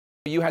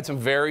You had some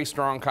very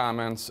strong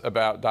comments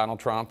about Donald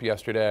Trump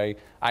yesterday.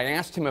 I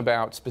asked him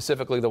about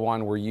specifically the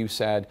one where you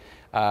said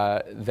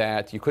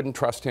that you couldn't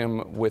trust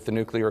him with the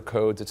nuclear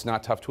codes. It's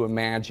not tough to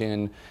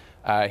imagine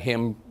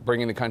him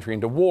bringing the country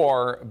into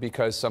war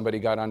because somebody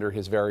got under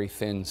his very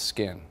thin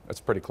skin. That's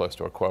pretty close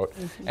to a quote.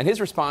 And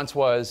his response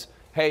was,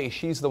 hey,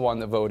 she's the one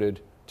that voted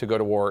to go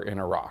to war in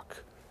Iraq.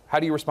 How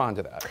do you respond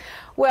to that?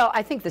 Well,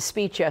 I think the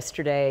speech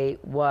yesterday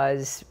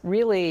was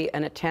really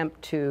an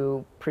attempt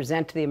to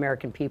present to the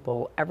American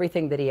people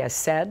everything that he has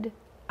said,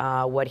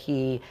 what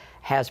he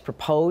has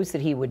proposed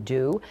that he would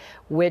do,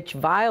 which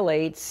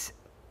violates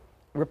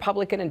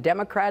Republican and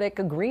Democratic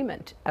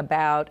agreement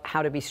about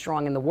how to be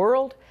strong in the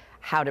world,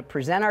 how to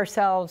present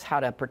ourselves, how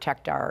to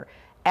protect our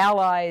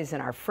allies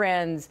and our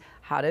friends,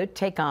 how to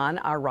take on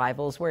our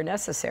rivals where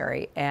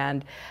necessary.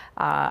 And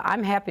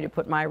I'm happy to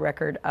put my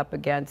record up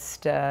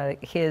against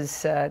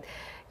his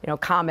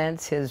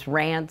comments, his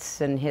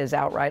rants, and his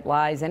outright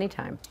lies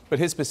anytime. But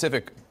his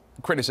specific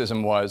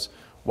criticism was,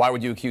 why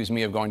would you accuse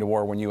me of going to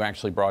war when you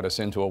actually brought us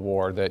into a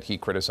war that he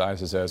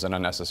criticizes as an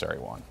unnecessary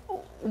one?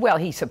 Well,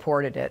 he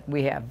supported it.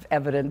 We have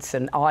evidence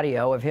and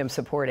audio of him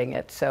supporting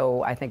it.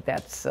 So I think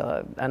that's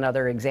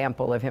another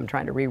example of him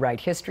trying to rewrite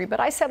history. But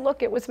I said,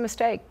 look, it was a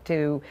mistake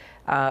to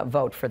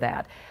vote for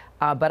that.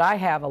 But I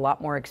have a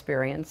lot more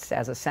experience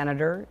as a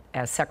senator,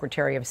 as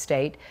Secretary of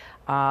State,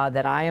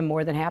 that I am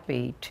more than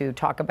happy to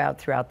talk about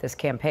throughout this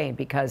campaign.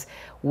 Because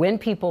when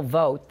people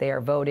vote, they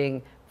are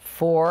voting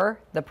for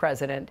the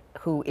president,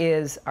 who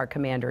is our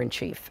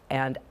commander-in-chief.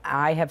 And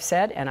I have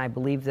said, and I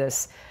believe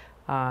this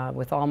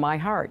with all my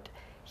heart,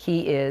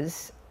 he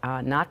is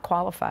not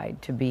qualified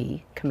to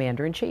be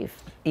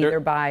commander-in-chief, either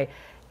by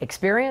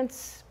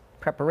experience,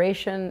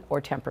 preparation,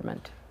 or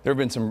temperament. There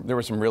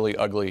were some really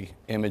ugly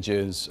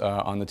images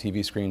on the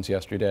TV screens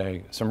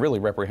yesterday, some really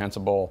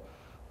reprehensible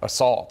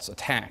assaults,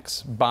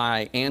 attacks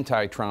by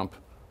anti-Trump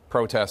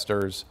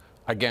protesters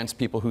against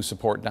people who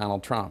support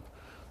Donald Trump.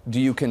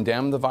 Do you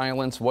condemn the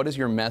violence? What is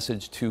your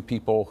message to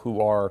people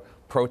who are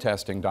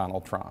protesting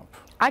Donald Trump?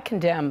 I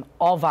condemn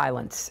all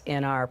violence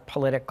in our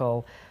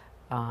political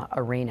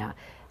arena.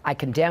 I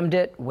condemned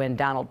it when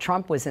Donald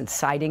Trump was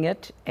inciting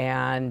it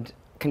and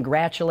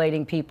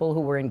congratulating people who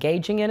were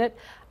engaging in it.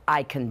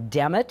 I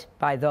condemn it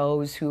by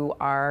those who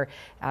are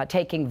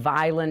taking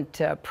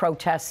violent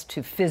protests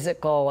to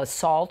physical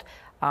assault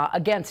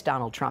against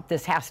Donald Trump.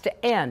 This has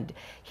to end.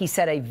 He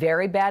set a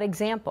very bad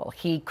example.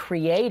 He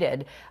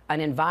created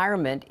an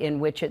environment in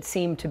which it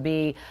seemed to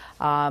be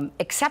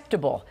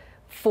acceptable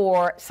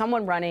for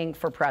someone running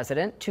for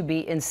president to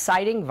be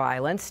inciting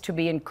violence, to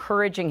be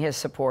encouraging his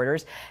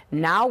supporters.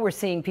 Now we're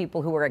seeing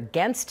people who are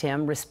against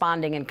him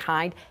responding in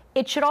kind.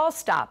 It should all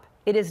stop.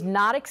 It is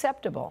not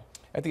acceptable.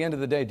 At the end of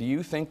the day, do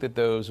you think that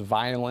those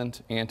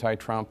violent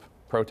anti-Trump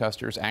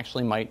protesters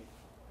actually might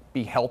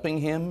be helping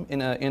him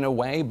in a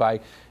way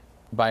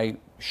by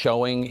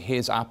showing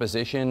his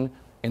opposition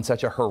in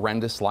such a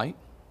horrendous light?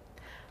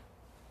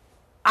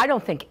 I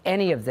don't think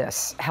any of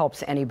this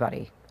helps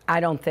anybody. I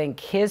don't think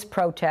his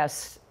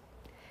protests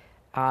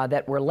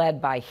that were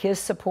led by his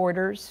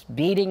supporters,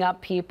 beating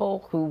up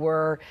people who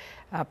were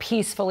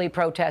peacefully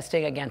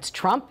protesting against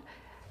Trump,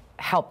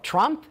 helped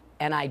Trump.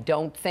 And I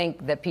don't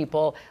think that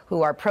people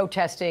who are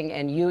protesting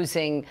and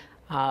using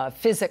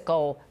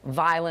physical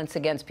violence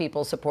against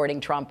people supporting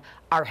Trump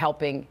are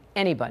helping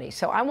anybody.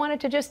 So I want it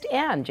to just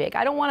end, Jake.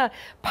 I don't want to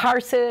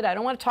parse it. I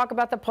don't want to talk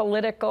about the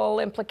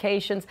political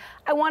implications.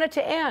 I want it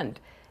to end.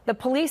 The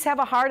police have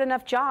a hard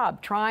enough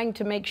job trying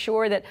to make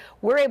sure that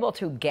we're able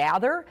to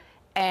gather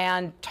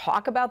and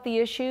talk about the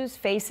issues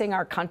facing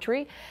our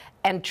country.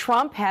 And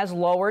Trump has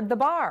lowered the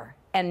bar.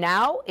 And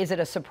now, is it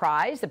a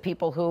surprise that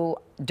people who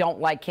don't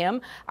like him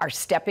are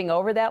stepping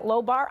over that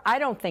low bar? I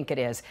don't think it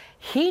is.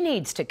 He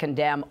needs to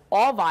condemn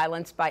all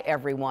violence by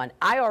everyone.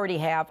 I already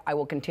have. I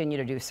will continue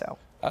to do so.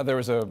 There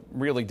was a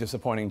really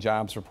disappointing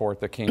jobs report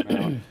that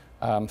came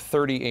out.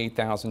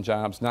 38,000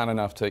 jobs, not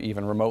enough to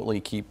even remotely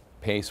keep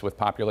pace with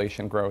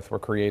population growth, were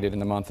created in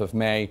the month of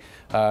May.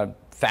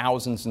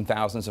 Thousands and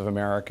thousands of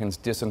Americans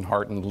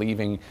disheartened,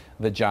 leaving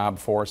the job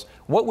force.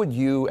 What would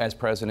you as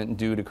president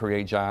do to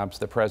create jobs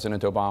that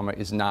President Obama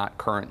is not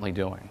currently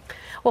doing?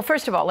 Well,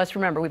 first of all, let's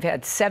remember we've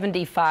had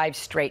 75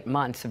 straight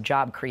months of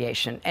job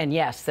creation. And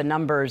yes, the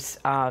numbers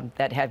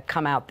that have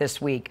come out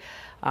this week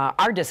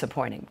are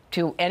disappointing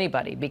to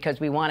anybody because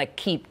we want to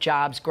keep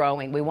jobs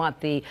growing. We want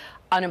the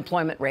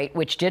unemployment rate,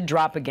 which did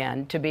drop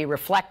again, to be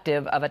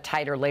reflective of a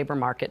tighter labor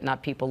market,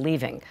 not people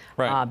leaving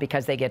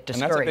because they get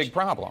discouraged. And that's a big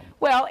problem.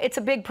 Well, it's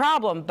a big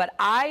problem, but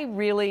I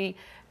really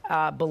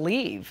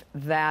believe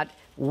that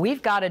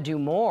we've got to do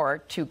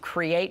more to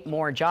create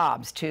more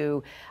jobs,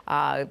 to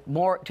have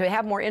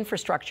more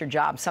infrastructure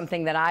jobs,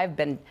 something that I've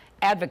been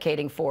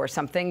advocating for,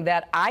 something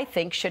that I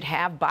think should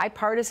have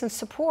bipartisan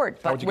support.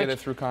 How would you get it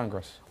through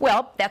Congress?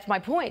 Well, that's my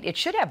point. It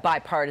should have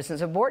bipartisan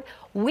support.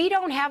 We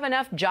don't have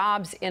enough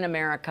jobs in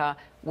America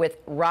with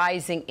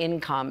rising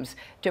incomes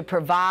to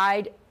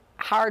provide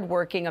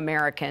hardworking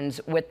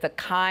Americans with the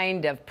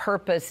kind of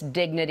purpose,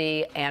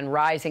 dignity, and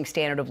rising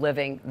standard of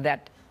living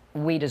that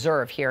we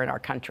deserve here in our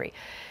country.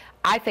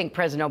 I think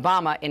President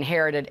Obama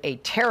inherited a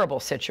terrible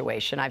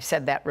situation. I've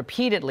said that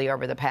repeatedly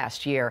over the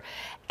past year.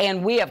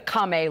 And we have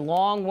come a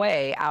long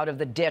way out of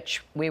the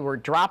ditch we were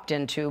dropped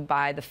into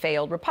by the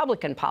failed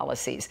Republican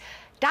policies.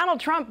 Donald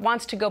Trump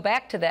wants to go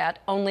back to that,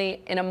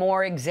 only in a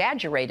more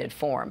exaggerated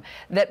form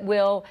that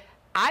will,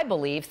 I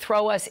believe,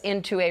 throw us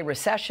into a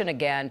recession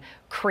again,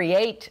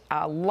 create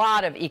a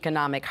lot of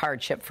economic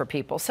hardship for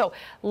people. So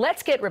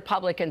let's get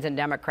Republicans and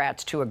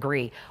Democrats to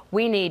agree.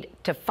 We need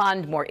to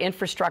fund more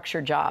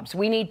infrastructure jobs.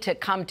 We need to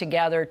come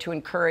together to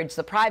encourage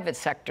the private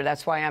sector.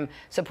 That's why I'm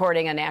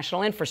supporting a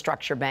national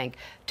infrastructure bank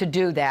to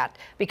do that,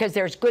 because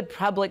there's good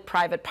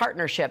public-private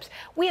partnerships.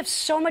 We have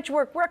so much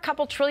work. We're a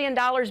couple $1 trillion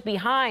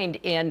behind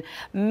in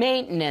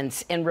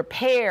maintenance, in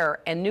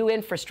repair, and new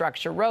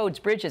infrastructure, roads,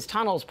 bridges,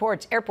 tunnels,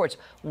 ports, airports,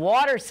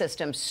 water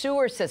systems,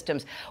 sewer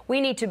systems. We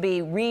need to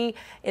be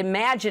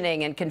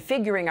reimagining and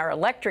configuring our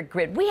electric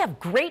grid. We have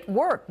great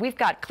work. We've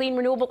got clean,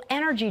 renewable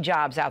energy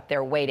jobs out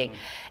there waiting.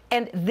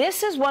 And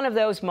this is one of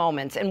those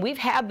moments, and we've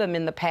had them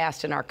in the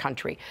past in our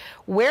country,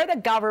 where the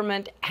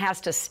government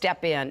has to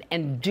step in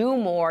and do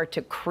more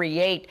to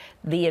create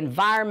the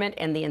environment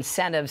and the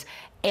incentives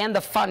and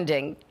the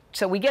funding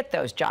so we get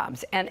those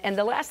jobs. And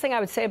the last thing I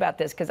would say about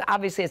this, because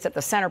obviously it's at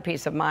the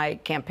centerpiece of my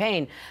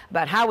campaign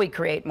about how we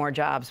create more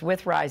jobs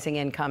with rising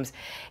incomes,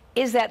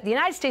 is that the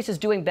United States is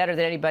doing better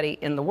than anybody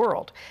in the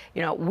world.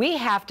 You know, we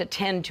have to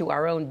tend to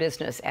our own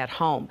business at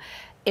home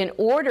in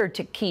order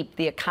to keep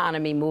the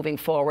economy moving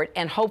forward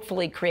and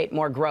hopefully create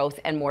more growth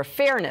and more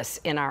fairness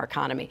in our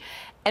economy.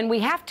 And we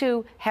have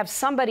to have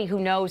somebody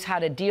who knows how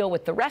to deal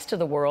with the rest of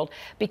the world,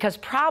 because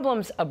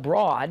problems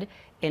abroad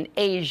in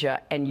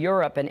Asia and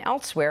Europe and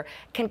elsewhere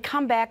can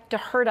come back to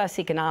hurt us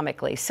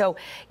economically. So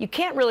you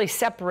can't really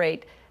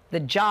separate the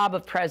job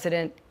of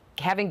president,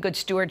 having good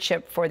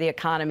stewardship for the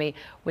economy,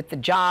 with the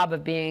job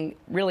of being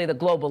really the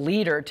global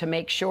leader to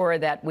make sure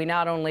that we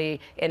not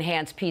only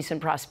enhance peace and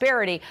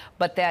prosperity,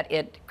 but that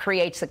it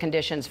creates the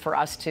conditions for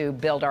us to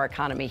build our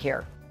economy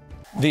here.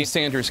 The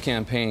Sanders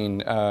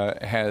campaign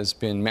has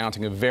been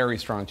mounting a very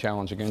strong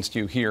challenge against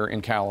you here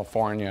in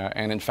California.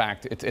 And in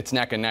fact, it's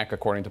neck and neck,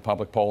 according to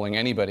public polling.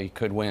 Anybody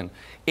could win.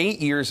 8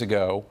 years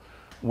ago,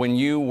 when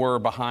you were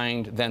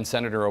behind then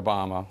Senator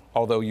Obama,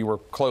 although you were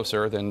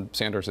closer than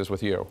Sanders is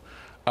with you,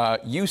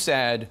 you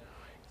said,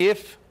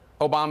 if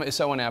Obama is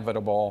so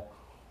inevitable,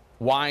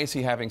 why is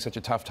he having such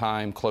a tough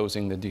time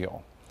closing the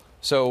deal?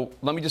 So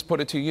let me just put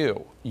it to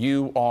you.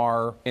 You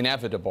are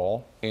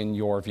inevitable in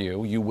your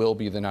view. You will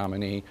be the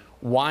nominee.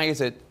 Why is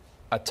it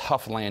a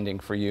tough landing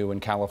for you in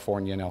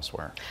California and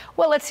elsewhere?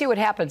 Well, let's see what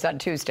happens on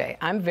Tuesday.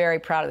 I'm very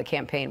proud of the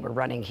campaign we're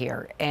running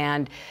here.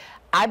 And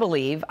I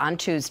believe on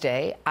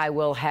Tuesday I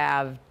will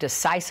have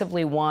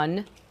decisively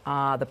won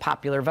the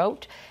popular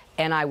vote,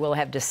 and I will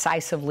have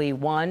decisively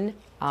won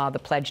the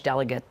pledged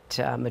delegate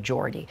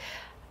majority.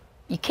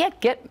 You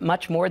can't get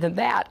much more than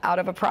that out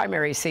of a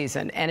primary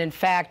season. And in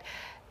fact,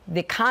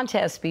 the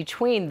contest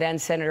between then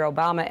Senator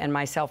Obama and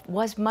myself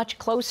was much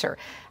closer.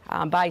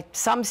 By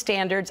some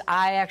standards,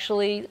 I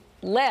actually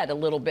led a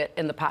little bit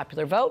in the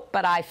popular vote,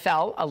 but I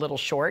fell a little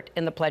short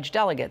in the pledged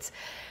delegates.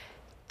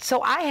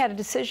 So I had a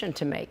decision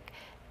to make.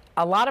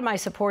 A lot of my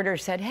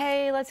supporters said,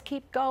 hey, let's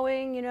keep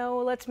going, you know,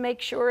 let's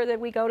make sure that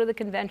we go to the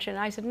convention.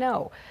 I said,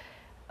 no.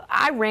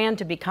 I ran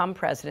to become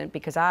president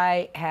because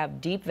I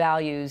have deep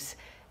values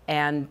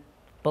and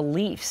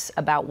beliefs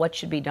about what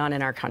should be done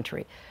in our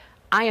country.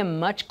 I am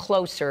much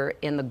closer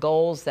in the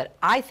goals that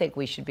I think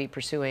we should be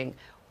pursuing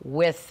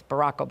with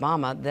Barack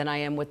Obama than I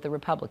am with the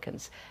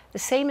Republicans. The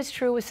same is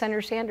true with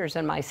Senator Sanders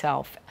and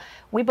myself.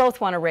 We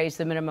both want to raise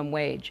the minimum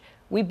wage.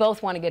 We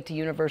both want to get to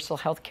universal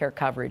health care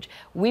coverage.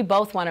 We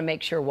both want to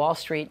make sure Wall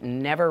Street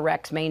never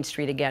wrecks Main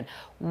Street again.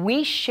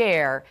 We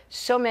share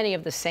so many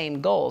of the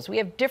same goals. We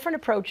have different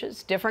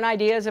approaches, different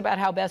ideas about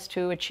how best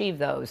to achieve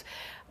those.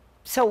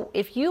 So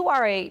if you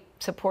are a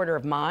supporter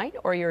of mine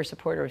or you're a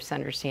supporter of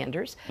Senator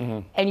Sanders,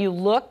 and you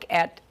look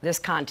at this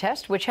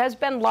contest, which has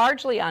been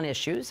largely on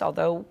issues,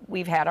 although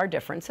we've had our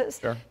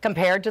differences,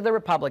 compared to the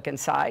Republican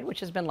side, which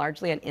has been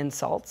largely on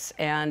insults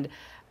and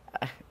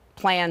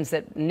plans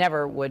that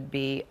never would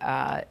be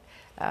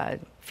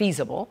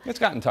feasible. It's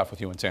gotten tough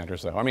with you and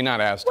Sanders, though. I mean, not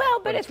as tough.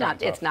 Well, but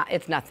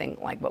it's nothing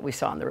like what we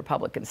saw on the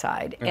Republican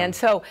side. And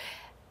so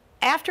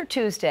after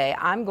Tuesday,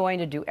 I'm going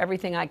to do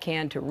everything I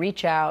can to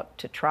reach out,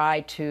 to try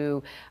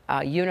to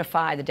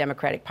unify the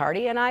Democratic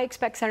Party, and I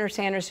expect Senator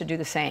Sanders to do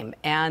the same,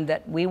 and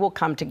that we will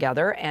come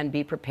together and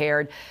be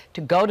prepared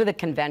to go to the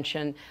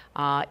convention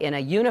in a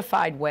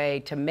unified way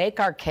to make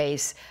our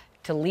case,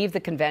 to leave the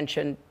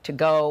convention, to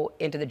go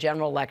into the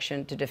general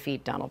election to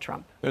defeat Donald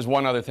Trump. There's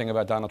one other thing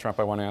about Donald Trump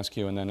I want to ask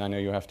you, and then I know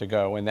you have to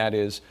go, and that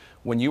is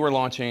when you were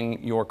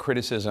launching your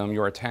criticism,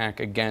 your attack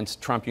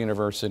against Trump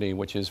University,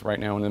 which is right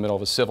now in the middle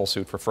of a civil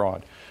suit for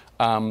fraud,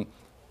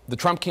 the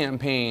Trump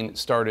campaign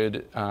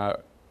started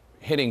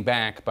hitting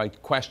back by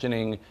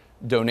questioning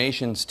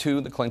donations to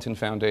the Clinton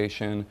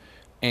Foundation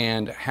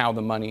and how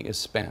the money is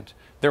spent.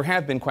 There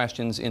have been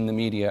questions in the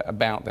media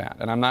about that,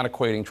 and I'm not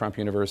equating Trump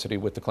University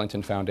with the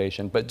Clinton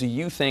Foundation, but do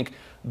you think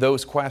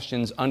those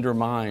questions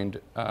undermined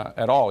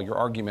at all your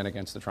argument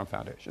against the Trump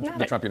Foundation,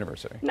 the Trump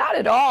University? Not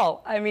at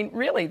all. I mean,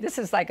 really, this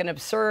is like an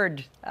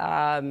absurd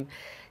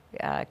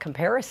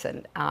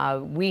comparison.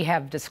 We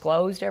have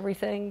disclosed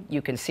everything.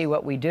 You can see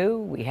what we do.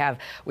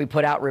 We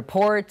put out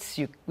reports.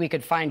 We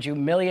could find you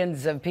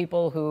millions of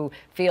people who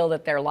feel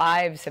that their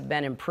lives have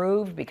been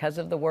improved because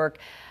of the work.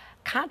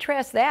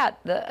 Contrast that,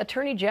 the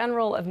Attorney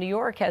General of New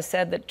York has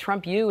said that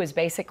Trump U is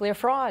basically a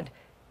fraud.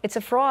 It's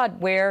a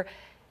fraud where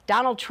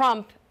Donald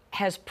Trump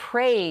has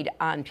preyed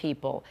on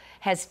people,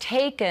 has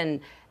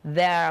taken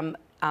them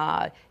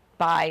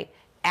by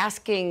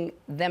asking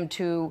them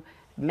to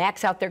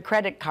max out their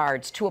credit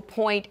cards to a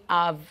point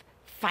of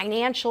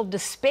financial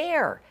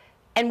despair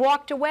and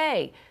walked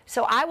away.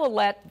 So I will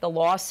let the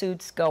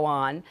lawsuits go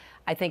on.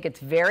 I think it's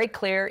very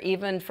clear,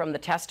 even from the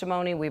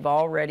testimony we've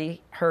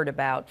already heard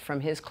about from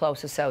his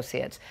close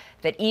associates,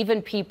 that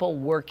even people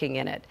working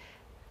in it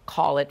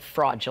call it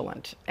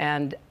fraudulent.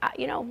 And,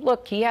 you know,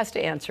 look, he has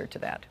to answer to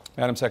that.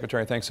 Madam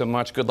Secretary, thanks so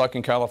much. Good luck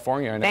in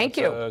California. I know Thank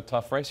you. It's a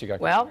tough race you got.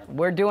 Well,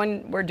 we're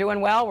doing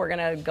well. We're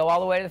going to go all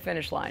the way to the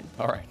finish line.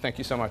 All right. Thank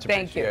you so much.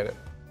 Thank you. Appreciate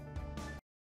it.